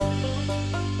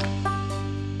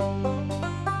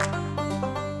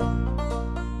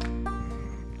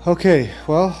Okay,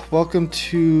 well, welcome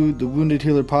to the Wounded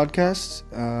Healer podcast.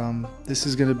 This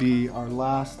is going to be our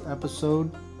last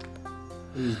episode.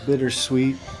 It is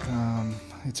bittersweet.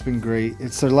 It's been great.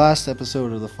 It's their last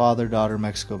episode of the father-daughter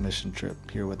Mexico mission trip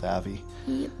here with Avi.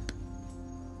 Yep.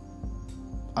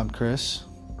 I'm Chris.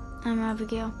 I'm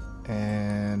Abigail.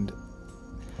 And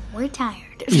we're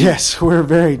tired. Yes, we're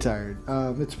very tired.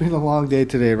 It's been a long day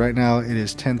today. Right now it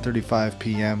is 10:35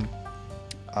 p.m.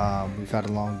 We've had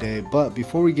a long day, but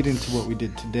before we get into what we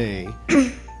did today,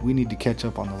 we need to catch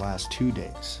up on the last 2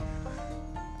 days.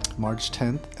 March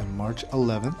 10th and March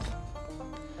 11th.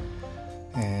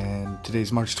 And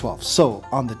today's March 12th. So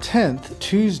on the 10th,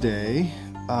 Tuesday,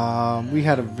 we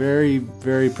had a very,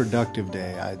 very productive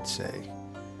day, I'd say.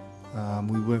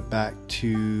 We went back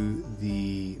to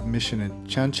the mission in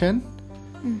Chanchen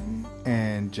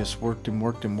and just worked,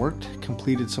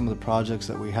 completed some of the projects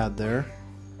that we had there.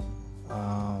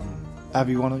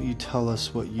 Abby, why don't you tell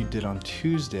us what you did on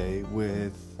Tuesday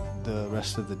with the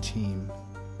rest of the team?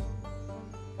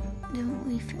 Didn't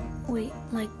we wait,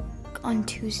 like on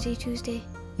Tuesday?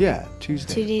 Yeah,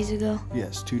 Tuesday. 2 days ago.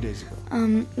 Yes, 2 days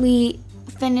ago. We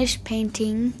finished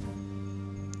painting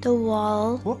the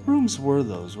wall. What rooms were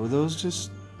those? Were those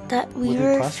just that we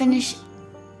were finished?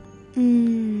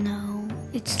 No,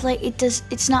 it's like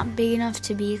it's not big enough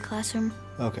to be a classroom.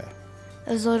 Okay.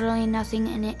 There's literally nothing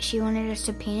in it. She wanted us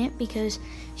to paint it because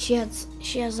she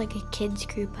has like a kids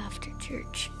group after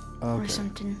church or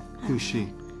something. Who's she?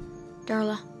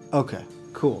 Darla. Okay,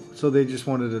 cool. So they just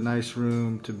wanted a nice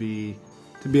room to be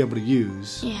able to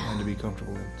use and to be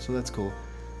comfortable in. So that's cool.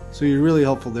 So you're really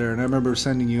helpful there. And I remember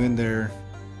sending you in there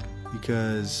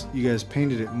because you guys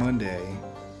painted it Monday,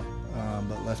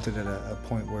 but left it at a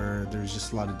point where there's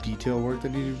just a lot of detail work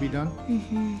that needed to be done.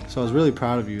 Mm-hmm. So I was really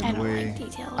proud of you in the way. Like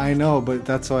detail work. I know, but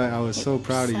that's why I was so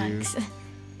proud of you.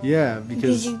 Yeah,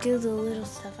 because you do the little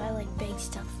stuff. I like big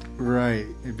stuff. Right,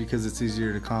 because it's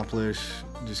easier to accomplish.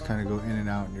 Just kind of go in and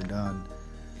out and you're done.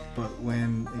 But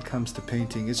when it comes to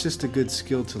painting, it's just a good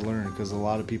skill to learn because a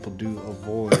lot of people do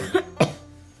avoid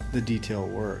the detail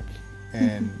work.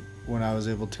 And when I was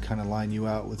able to kind of line you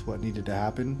out with what needed to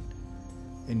happen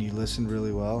and you listened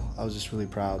really well, I was just really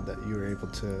proud that you were able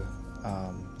to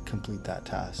complete that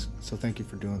task. So thank you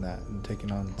for doing that and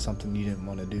taking on something you didn't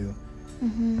want to do.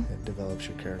 It develops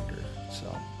your character.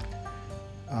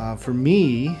 So for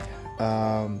me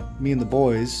and the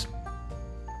boys,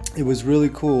 it was really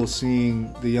cool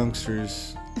seeing the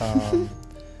youngsters,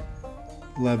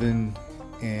 Levin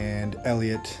and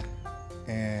Elliot,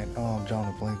 and I'm drawing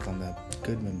a blank on the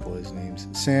Goodman boys' names.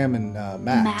 Sam and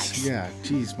Max. Yeah,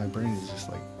 geez, my brain is just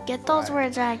like... Get those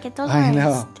words right, I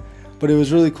know. But it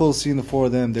was really cool seeing the four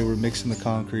of them. They were mixing the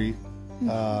concrete.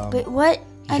 But what?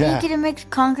 I need you to mix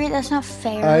concrete? That's not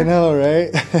fair. I know, right?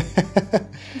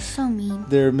 It's so mean.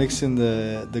 They're mixing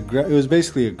the grout. It was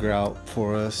basically a grout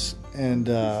for us. And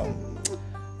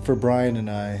for Brian and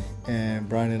I. And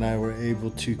Brian and I were able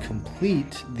to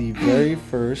complete the very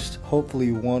first,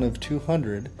 hopefully one of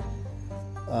 200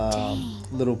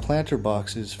 little planter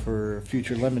boxes for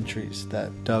future lemon trees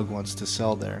that Doug wants to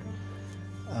sell there.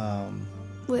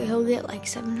 Wait, he'll get like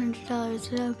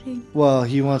 $700 or something? Well,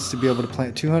 he wants to be able to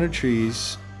plant 200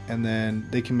 trees, and then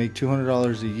they can make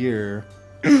 $200 a year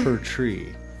per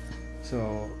tree.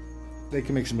 So they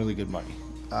can make some really good money.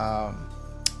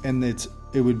 And it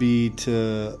would be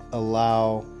to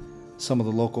allow some of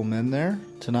the local men there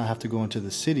to not have to go into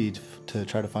the city to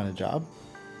try to find a job.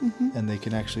 And they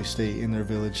can actually stay in their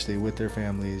village, stay with their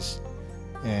families,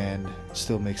 and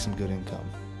still make some good income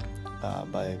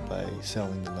by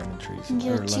selling the lemon trees.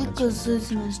 Yeah, Chico's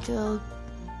losing his job.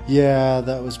 Yeah,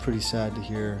 that was pretty sad to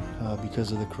hear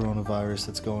because of the coronavirus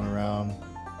that's going around.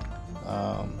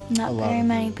 Not very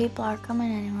many people are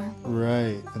coming anymore.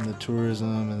 Right, and the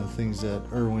tourism and the things that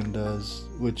Erwin does,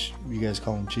 which you guys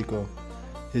call him Chico,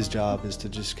 his job is to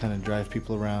just kind of drive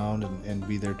people around and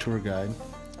be their tour guide.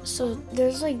 So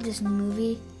there's like this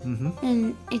movie,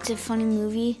 and it's a funny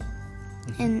movie,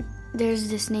 and there's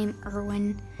this name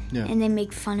Erwin, and they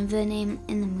make fun of the name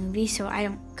in the movie, so I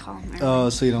don't call him Erwin. Oh,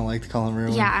 so you don't like to call him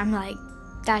Erwin? Yeah, I'm like,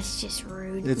 that's just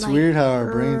rude. It's like, weird how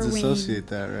our brains associate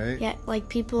that, right? Yeah, like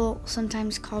people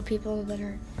sometimes call people that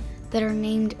are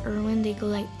named Erwin, they go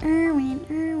like,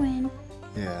 Erwin.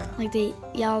 Yeah. Like they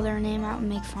yell their name out and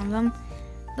make fun of them.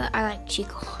 But I like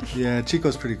Chico. Yeah,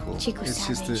 Chico's pretty cool. Chico's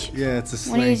savage. It's a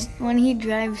slang. When he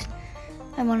drives,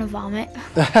 I want to vomit.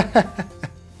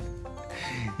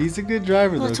 He's a good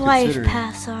driver, though. That's why he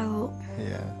passed out.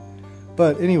 Yeah.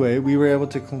 But anyway, we were able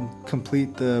to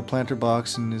complete the planter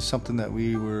box, and it's something that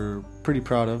we were pretty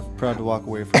proud of. Proud to walk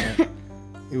away from it.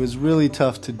 It was really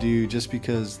tough to do just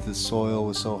because the soil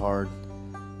was so hard.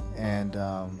 And,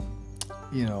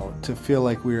 to feel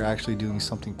like we were actually doing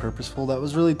something purposeful, that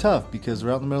was really tough because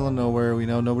we're out in the middle of nowhere. We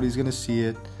know nobody's going to see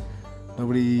it.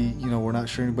 Nobody, we're not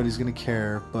sure anybody's going to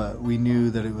care, but we knew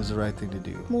that it was the right thing to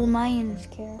do. Well,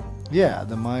 Mayans care. Yeah,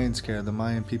 the Mayans care. The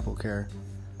Mayan people care.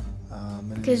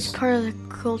 Because it's part of the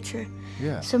culture.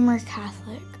 Yeah. Some are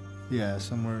Catholic. Yeah,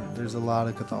 there's a lot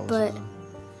of Catholicism. But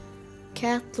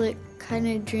Catholic kind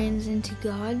of drains into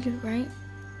God, right?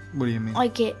 What do you mean?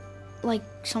 Like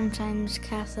sometimes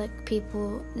Catholic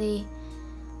people,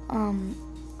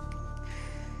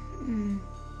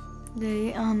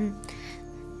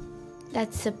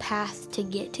 that's the path to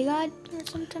get to God or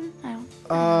something. I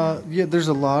don't. Yeah, there's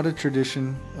a lot of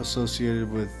tradition associated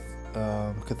with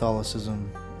Catholicism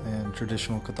and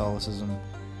traditional Catholicism.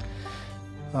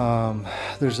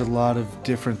 There's a lot of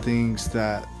different things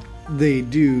that they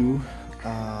do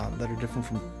that are different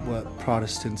from what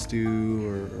Protestants do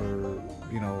or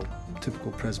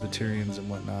typical Presbyterians and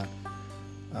whatnot.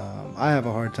 I have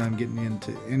a hard time getting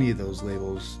into any of those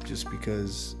labels just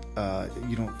because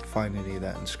you don't find any of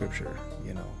that in Scripture.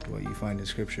 What you find in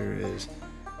Scripture is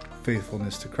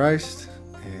faithfulness to Christ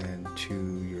and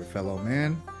to your fellow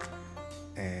man,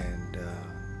 and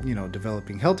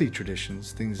developing healthy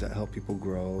traditions, things that help people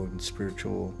grow, and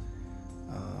spiritual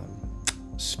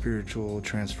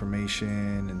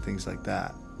transformation and things like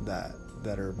that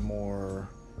are more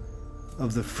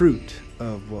of the fruit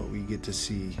of what we get to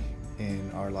see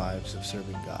in our lives of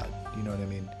serving God. You know what I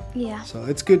mean? Yeah. So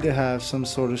it's good to have some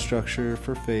sort of structure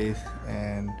for faith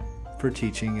and for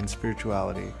teaching and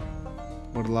spirituality,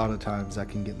 but a lot of times that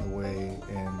can get in the way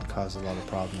and cause a lot of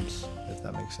problems, if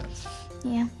that makes sense.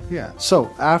 Yeah. Yeah. So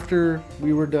after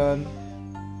we were done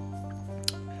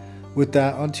with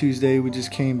that on Tuesday, we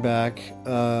just came back.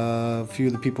 A few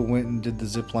of the people went and did the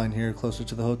zip line here closer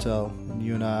to the hotel. And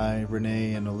you and I,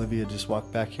 Renee and Olivia, just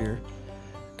walked back here,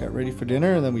 got ready for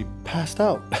dinner, and then we passed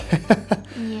out.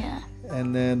 Yeah.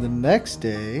 And then the next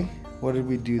day, what did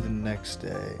we do the next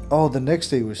day? Oh, the next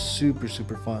day was super,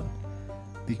 super fun.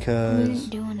 Because we didn't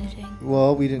do anything.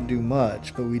 Well, we didn't do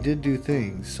much, but we did do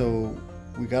things. So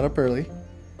we got up early.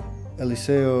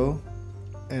 Eliseo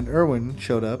and Erwin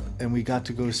showed up, and we got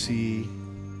to go see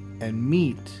and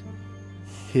meet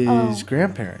his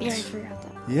grandparents. Yeah, I forgot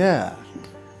that. Yeah.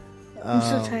 I'm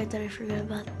so tired that I forgot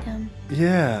about them.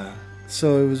 Yeah.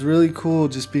 So it was really cool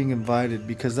just being invited,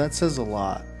 because that says a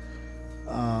lot.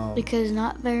 Because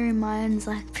not very Mayans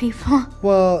like people.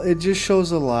 Well, it just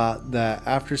shows a lot that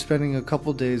after spending a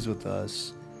couple days with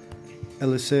us,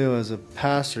 Eliseo, as a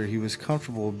pastor, he was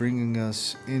comfortable bringing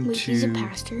us into... Wait, he's a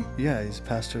pastor? Yeah, he's a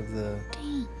pastor of the...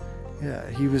 Dang. Yeah,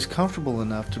 he was comfortable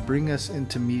enough to bring us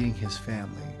into meeting his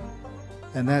family.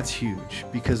 And that's huge,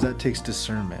 because that takes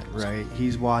discernment, right?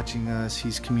 He's watching us,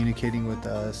 he's communicating with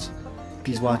us,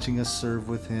 he's watching us serve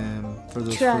with him for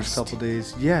those first couple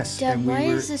days. Yes. Dad, and why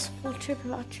is this whole trip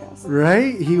about trust?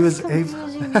 Right? He was able...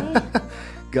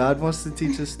 God wants to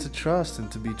teach us to trust and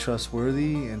to be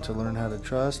trustworthy and to learn how to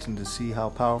trust and to see how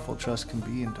powerful trust can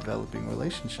be in developing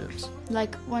relationships.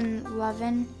 Like when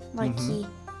Levin, he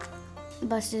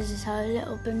busted his head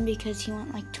open because he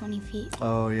went like 20 feet.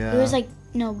 Oh, yeah. It was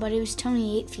but it was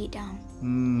 28 feet down.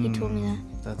 He told me that.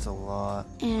 That's a lot.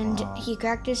 And he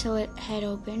cracked his head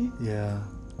open. Yeah.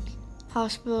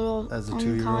 Hospital, as a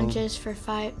unconscious for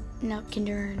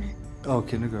kindergartner. Oh,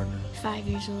 kindergartner. 5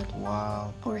 years old.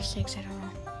 Wow. Or 6, I don't know.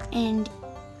 And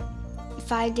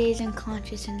 5 days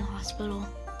unconscious in the hospital.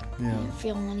 Yeah. Didn't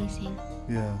feel anything.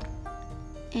 Yeah.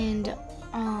 And,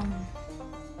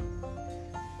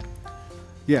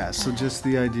 yeah, so just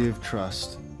the idea of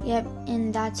trust. Yep,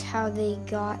 and that's how they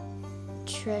got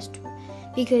trust.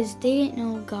 Because they didn't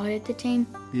know God at the time.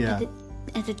 Yeah.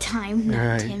 At the time, not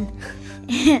right. Tim.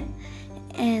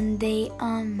 And they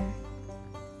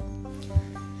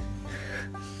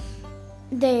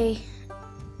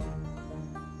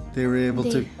were able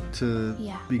to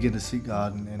begin to see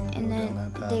God and go down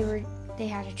that path. They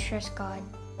had to trust God,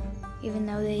 even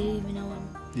though they didn't even know Him.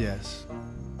 Yes.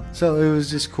 So it was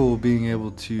just cool being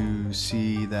able to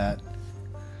see that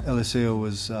Eliseo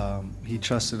was, he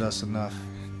trusted us enough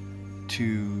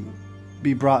to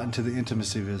be brought into the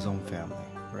intimacy of his own family,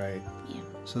 right? Yeah.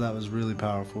 So that was really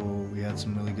powerful. We had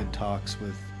some really good talks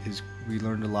with we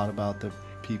learned a lot about the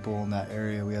people in that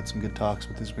area. We had some good talks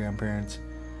with his grandparents.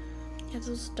 Yeah,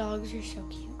 those dogs are so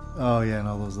cute. Oh, yeah, and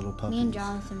all those little puppies. Me and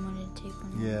Jonathan wanted to take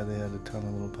one. Yeah, they had a ton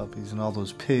of little puppies, and all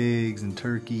those pigs and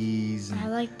turkeys. I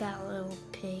like that little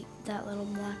pig, that little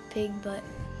black pig, but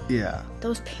yeah,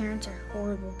 those parents are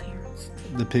horrible parents.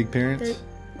 The pig parents?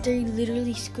 They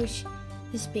literally squished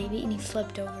this baby, and he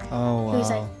flipped over. Oh, wow. He was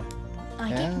like,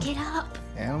 get up.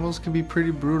 Animals can be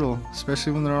pretty brutal,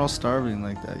 especially when they're all starving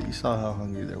like that. You saw how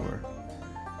hungry they were.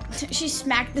 She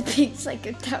smacked the pigs like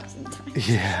 1,000 times.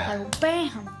 Yeah. Like,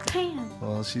 bam, bam.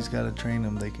 Well, she's got to train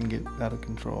them. They can get out of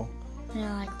control. And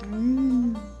they're like,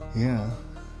 Yeah.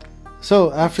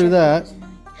 So after that,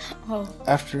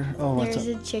 there's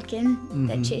a chicken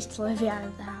that chased Olivia out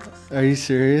of the house. Are you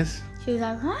serious? She was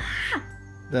like, ah!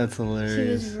 That's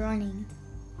hilarious. She was running.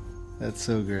 That's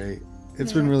so great.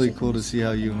 It's been really cool to see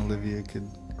how you and Olivia could...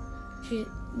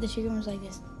 The chicken was like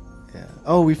this. Yeah.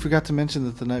 Oh, we forgot to mention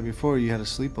that the night before you had a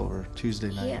sleepover Tuesday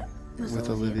night. Yeah. With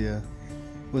Olivia.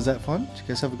 Was that fun? Did you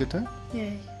guys have a good time?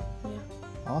 Yeah.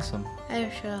 Awesome. I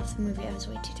had to shut off the movie. I was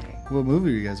way too tired. What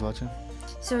movie were you guys watching?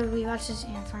 So we watched this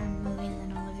ant farm movie,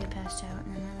 and then Olivia passed out,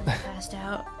 and then I passed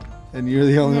out. And you're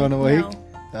the only one awake?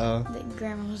 No. The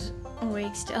grandma was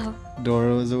awake still.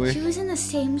 Dora was awake? She was in the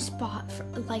same spot,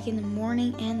 like in the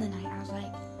morning and the night. I was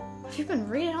like, have you been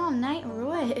reading all night or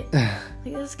what?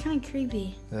 Like, that's kind of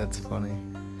creepy. That's funny.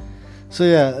 So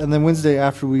yeah, and then Wednesday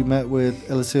after we met with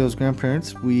Eliseo's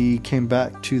grandparents, we came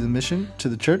back to the mission, to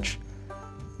the church,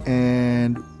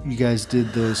 and you guys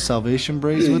did those salvation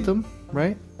braids with them,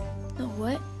 right? The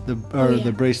what?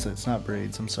 The bracelets, not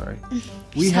braids. I'm sorry.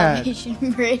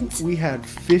 Salvation braids. We had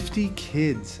 50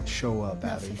 kids show up.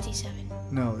 No, 57.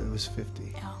 No, it was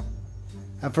 50. Oh.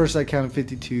 At first I counted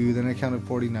 52, then I counted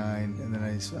 49, and then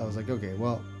I was like, okay,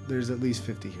 well, there's at least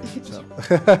 50 here.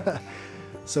 So.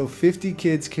 So 50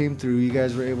 kids came through. You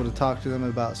guys were able to talk to them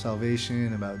about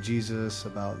salvation, about Jesus,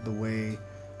 about the way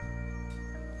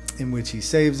in which he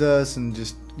saves us, and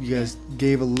just you guys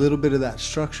gave a little bit of that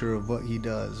structure of what he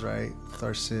does, right, with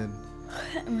our sin.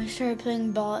 And we started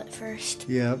playing ball at first.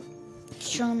 Yep.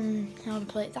 Show them how to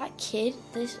play. That kid,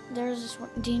 there was this one,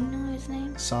 do you know his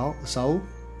name? Saul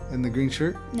in the green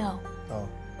shirt? No. Oh.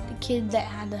 The kid that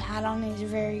had the hat on, he was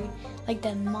very, like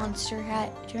the Monster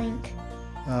hat drink.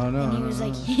 Oh, no. And he was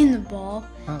like hitting the ball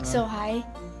so high.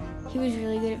 He was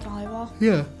really good at volleyball.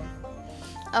 Yeah.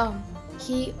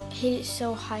 He hit it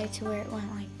so high to where it went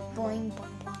like boing,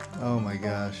 boing, boing. Oh my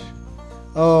gosh.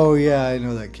 Oh yeah, I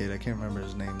know that kid. I can't remember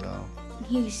his name though.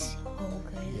 He was so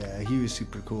good. Yeah, he was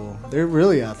super cool. They're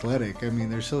really athletic. I mean,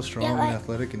 they're so strong and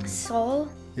athletic. And Saul,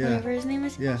 whatever his name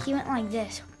is, he went like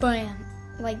this. Bam.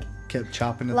 Like. Kept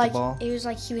chopping at the ball? It was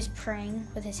like he was praying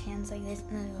with his hands like this,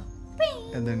 and then he go.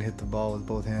 And then hit the ball with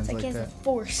both hands like that. He has a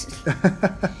force.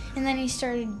 And then he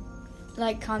started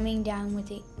like calming down with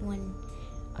it when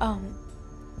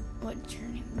what's her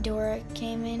name? Dora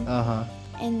came in.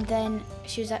 And then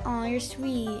she was like, "Oh, you're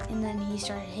sweet." And then he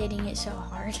started hitting it so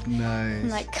hard. Nice. I'm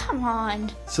like, "Come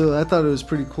on." So I thought it was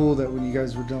pretty cool that when you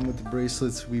guys were done with the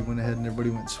bracelets, we went ahead and everybody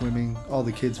went swimming. All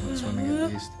the kids went swimming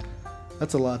at least.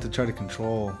 That's a lot to try to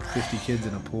control, 50 kids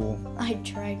in a pool. I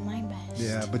tried my best.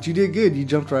 Yeah, but you did good. You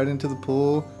jumped right into the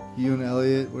pool. You and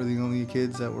Elliot were the only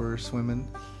kids that were swimming.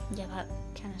 Yeah, that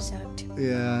kind of sucked.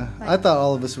 Yeah, I thought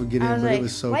all of us would get in, but it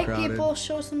was so crowded. White people,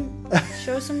 show some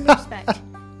respect.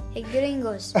 Hey, good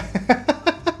English.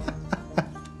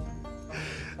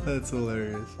 That's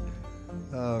hilarious.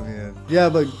 Oh, man. Yeah,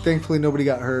 but thankfully nobody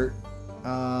got hurt,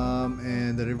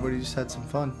 and that everybody just had some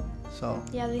fun. So.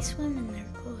 Yeah, they swim in their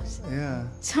clothes. Yeah.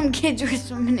 Some kids were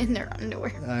swimming in their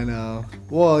underwear. I know.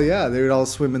 Well, yeah, they would all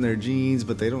swim in their jeans,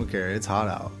 but they don't care. It's hot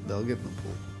out. They'll get in the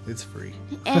pool. It's free.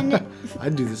 And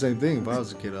I'd do the same thing if I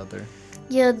was a kid out there.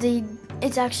 Yeah,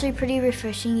 it's actually pretty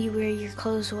refreshing. You wear your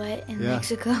clothes wet in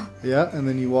Mexico. Yeah, and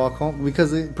then you walk home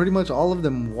because pretty much all of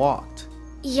them walked.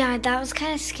 Yeah, that was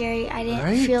kind of scary. I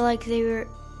didn't feel like they were,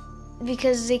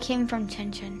 because they came from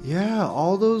Chechen. Yeah,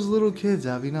 all those little kids,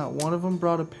 Abby, not one of them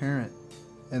brought a parent.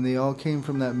 And they all came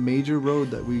from that major road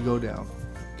that we go down.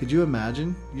 Could you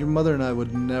imagine? Your mother and I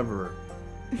would never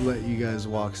let you guys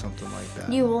walk something like that.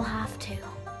 You will have to.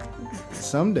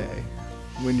 Someday,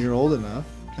 when you're old enough.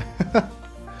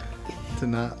 To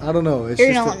not, I don't know. You're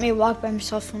going to let me walk by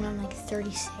myself when I'm like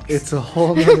 36. It's a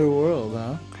whole other world,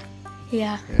 huh?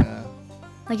 Yeah. Yeah.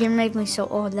 Like, you're making me so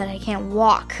old that I can't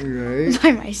walk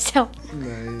by myself.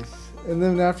 Nice. And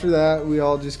then after that, we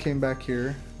all just came back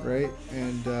here, right?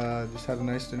 And just had a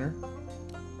nice dinner.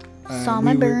 Saw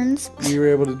my burns. We were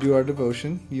able to do our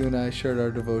devotion. You and I shared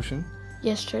our devotion.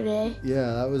 Yesterday.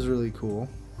 Yeah, that was really cool.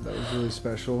 That was really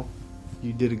special.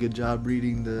 You did a good job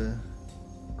reading the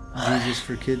Jesus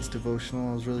for Kids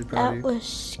devotional. I was really proud of you. That was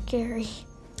scary.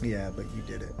 Yeah, but you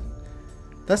did it.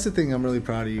 That's the thing I'm really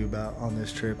proud of you about on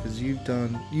this trip is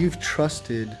you've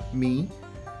trusted me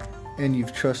and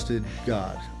you've trusted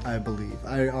God, I believe.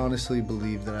 I honestly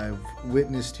believe that I've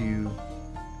witnessed you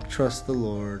trust the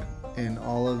Lord in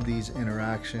all of these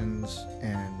interactions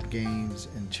and games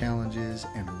and challenges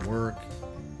and work.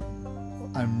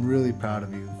 I'm really proud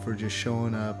of you for just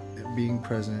showing up, being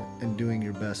present, and doing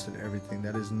your best at everything.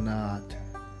 That is not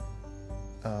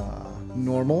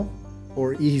normal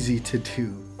or easy to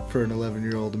do for an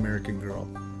 11-year-old American girl.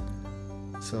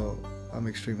 So I'm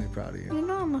extremely proud of you. You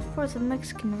know I'm a fourth of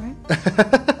Mexican, right?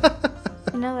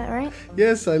 You know that, right?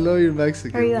 Yes, I know you're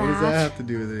Mexican. Are you what a does half? that have to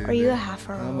do with it? Are you a half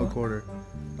or I'm a quarter.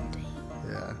 Dang.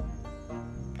 Yeah.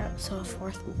 So a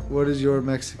fourth. What does your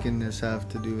Mexicanness have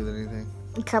to do with anything?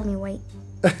 You called me white.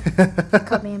 You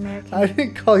called me American. I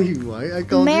didn't call you white. I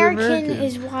called you American. American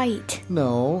is white.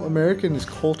 No, American is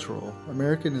cultural.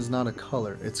 American is not a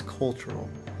color. It's cultural.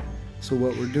 So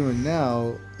what we're doing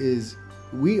now is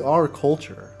we are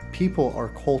culture. People are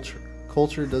culture.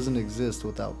 Culture doesn't exist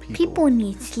without people. People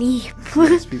need sleep.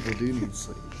 Yes, people do need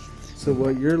sleep. So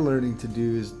what you're learning to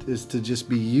do is to just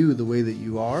be you the way that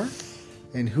you are.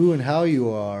 And who and how you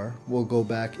are will go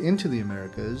back into the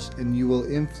Americas, and you will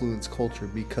influence culture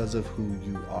because of who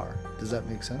you are. Does that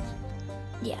make sense?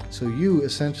 Yeah. So you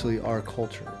essentially are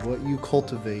culture. What you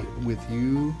cultivate with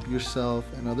you, yourself,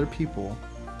 and other people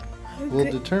will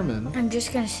determine... I'm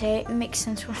just going to say it makes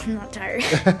sense when I'm not tired.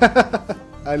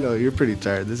 I know, you're pretty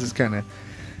tired. This is kind of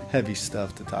heavy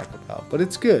stuff to talk about, but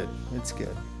it's good. It's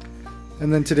good.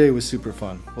 And then today was super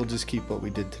fun. We'll just keep what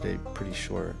we did today pretty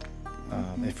short,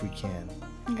 if we can.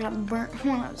 I got burnt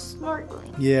when I was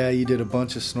snorkeling. Yeah, you did a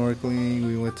bunch of snorkeling.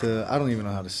 We went to, I don't even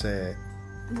know how to say it.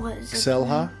 What is it?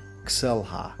 Xel-ha?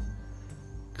 Xel-ha.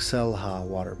 Xel-ha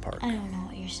Water Park. I don't know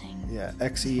what you're saying. Yeah,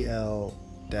 Xel-ha.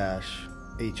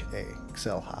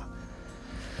 Xel-ha.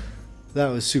 That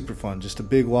was super fun. Just a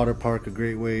big water park, a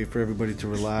great way for everybody to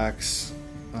relax.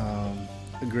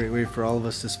 A great way for all of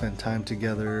us to spend time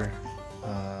together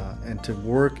and to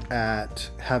work at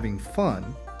having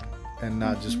fun. And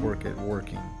not just work at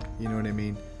working. You know what I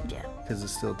mean? Yeah. Because it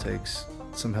still takes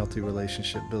some healthy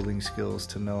relationship building skills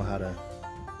to know how to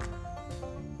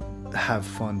have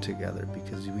fun together,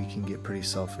 because we can get pretty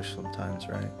selfish sometimes,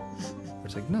 right?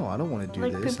 It's like, no, I don't want to do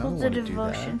this. I don't want to do that.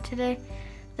 Like people did devotion today.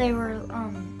 They were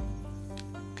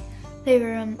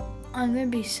I'm gonna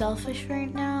be selfish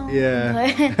right now. Yeah.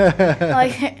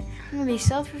 Like I'm gonna be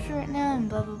selfish right now and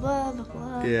blah blah blah blah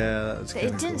blah. Yeah, that's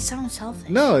It didn't sound selfish.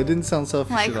 No, it didn't sound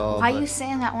selfish like, at all. Why are you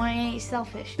saying that when I ain't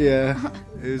selfish? Yeah,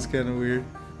 it was kind of weird,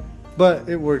 but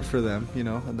it worked for them, you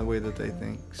know, and the way that they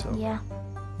think. So yeah.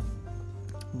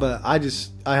 But I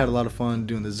had a lot of fun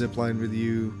doing the zip line with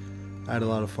you. I had a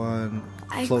lot of fun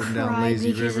floating down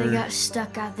Lazy because River. I got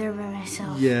stuck out there by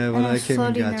myself. Yeah, when I came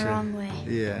and got floating the you. wrong way.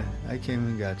 Yeah, I came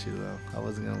and got you though. I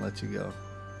wasn't gonna let you go.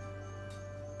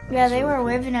 Yeah, they were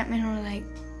waving at me and were like,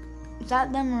 "Is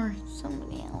that them or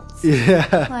somebody else?"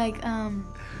 Yeah. Like, and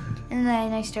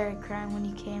then I started crying when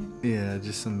you came. Yeah,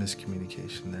 just some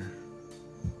miscommunication there,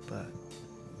 but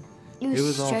it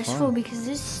was stressful because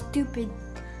this stupid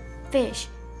fish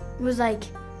was like,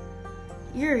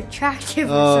 "You're attractive."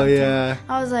 Or something. Yeah.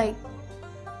 I was like,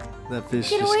 that fish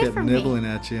Get just away kept from nibbling me.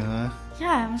 at you, huh?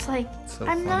 Yeah, I was like, So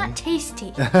I'm funny. not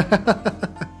tasty.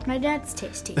 My dad's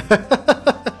tasty.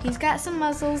 He's got some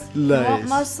muscles. Nice. You want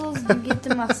muscles, you get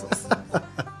the muscles.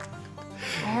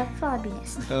 I have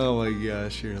flobbiness. Oh my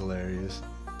gosh, you're hilarious.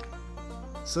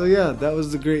 So yeah, that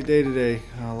was the great day today.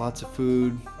 Lots of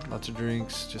food, lots of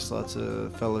drinks, just lots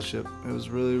of fellowship. It was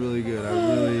really, really good. I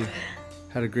really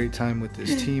had a great time with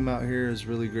this team out here. It was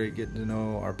really great getting to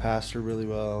know our pastor really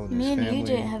well and Me his and family. you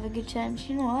didn't have a good time.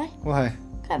 You know why? Why?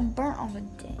 Got burnt all the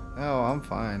day. Oh, I'm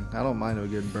fine. I don't mind a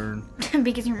good burn.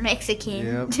 Because you're Mexican.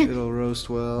 Yep, it'll roast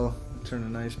well. Turn a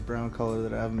nice brown color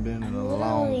that I haven't been in a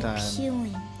long time.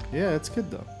 Peeling. Yeah, it's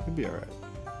good though. It'll be alright.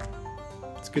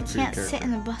 It's good for your Can't character. sit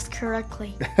in the bus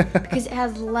correctly because it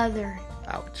has leather.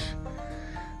 Ouch.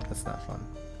 That's not fun.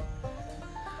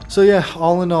 So yeah,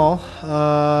 all in all,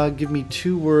 give me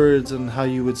 2 words on how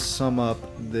you would sum up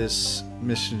this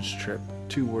missions trip.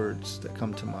 2 words that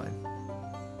come to mind.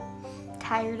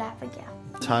 Tired Abigail.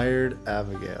 Tired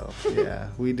Abigail. Yeah,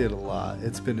 we did a lot.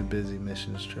 It's been a busy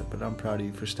missions trip, but I'm proud of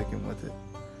you for sticking with it.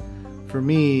 For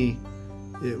me,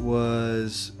 it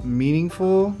was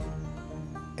meaningful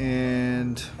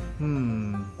and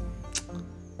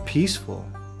peaceful.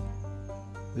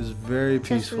 It was very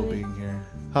peaceful Trustworthy. being here.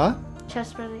 Huh?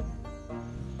 Trustworthy.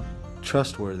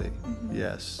 Trustworthy.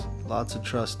 Yes. Lots of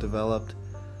trust developed.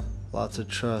 Lots of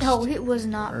trust. No, it was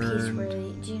not earned.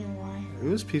 peaceworthy. Do you know why? It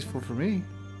was peaceful for me.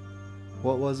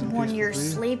 What wasn't When peaceful you're for you?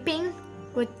 sleeping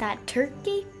with that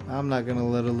turkey, I'm not going to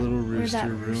let a little rooster that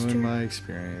ruin rooster? my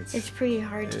experience. it's pretty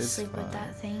hard to It's sleep with fine.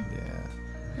 that thing. Yeah.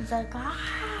 It's like,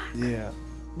 Yeah.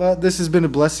 But this has been a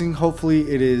blessing.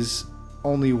 Hopefully it is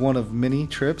only one of many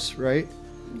trips, right?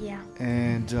 yeah.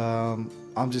 And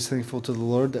I'm just thankful to the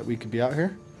Lord that we could be out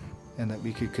here. and that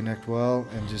we could connect well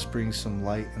and just bring some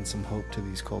light and some hope to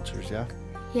these cultures, yeah?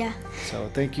 Yeah. So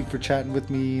thank you for chatting with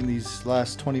me in these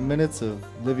last 20 minutes of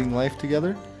living life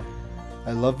together.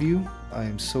 I love you. I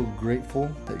am so grateful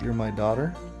that you're my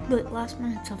daughter. But last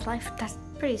minutes of life, that's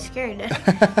pretty scary.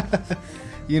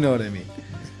 You know what I mean.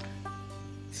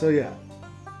 So yeah,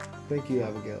 thank you,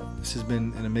 Abigail. This has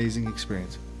been an amazing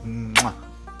experience. Mwah.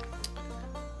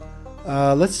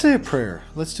 Let's say a prayer.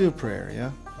 Let's do a prayer,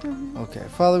 yeah? Mm-hmm. Okay.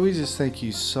 Father, we just thank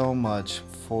you so much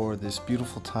for this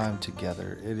beautiful time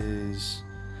together. It is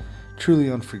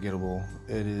truly unforgettable.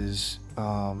 It is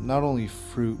not only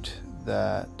fruit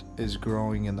that is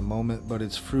growing in the moment, but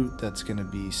it's fruit that's going to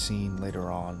be seen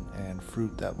later on, and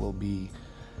fruit that will be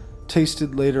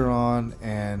tasted later on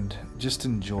and just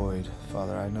enjoyed.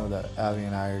 Father, I know that Abby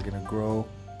and I are going to grow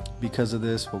because of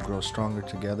this. We'll grow stronger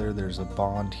together. There's a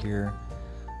bond here,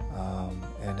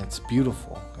 and it's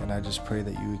beautiful. And I just pray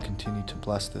that you would continue to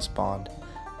bless this bond,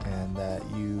 and that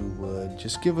you would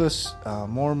just give us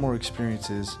more and more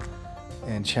experiences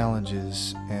and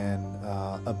challenges and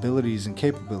abilities and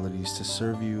capabilities to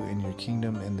serve you in your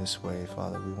kingdom in this way.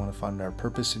 Father, we want to find our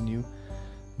purpose in you.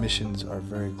 Missions are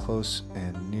very close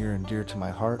and near and dear to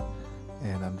my heart,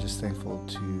 and I'm just thankful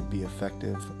to be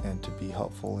effective and to be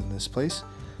helpful in this place.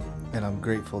 And I'm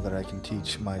grateful that I can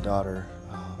teach my daughter,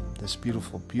 this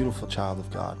beautiful, beautiful child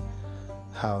of God,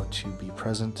 how to be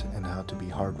present and how to be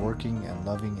hardworking and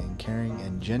loving and caring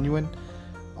and genuine,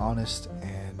 honest,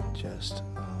 and just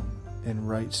in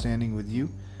right standing with you,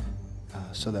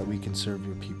 so that we can serve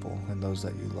your people and those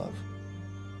that you love.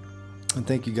 And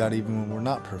thank you, God, even when we're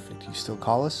not perfect, you still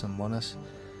call us and want us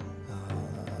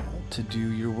to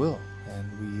do your will.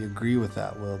 And we agree with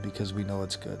that will because we know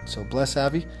it's good. So bless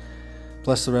Abby.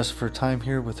 Bless the rest of her time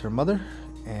here with her mother.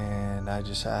 And I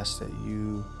just ask that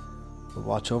you would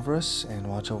watch over us and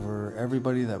watch over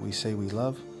everybody that we say we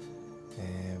love.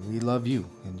 And we love you.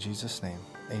 In Jesus' name,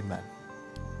 amen.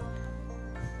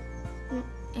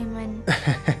 Amen.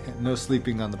 No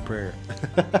sleeping on the prayer.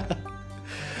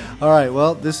 All right,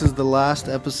 well, this is the last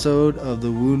episode of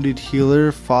the Wounded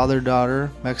Healer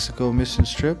Father-Daughter Mexico Mission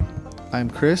Trip. I'm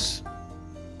Chris.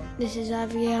 This is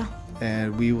Avia.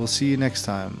 And we will see you next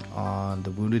time on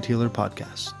the Wounded Healer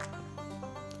Podcast.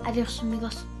 Adios,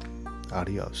 amigos.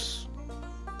 Adios.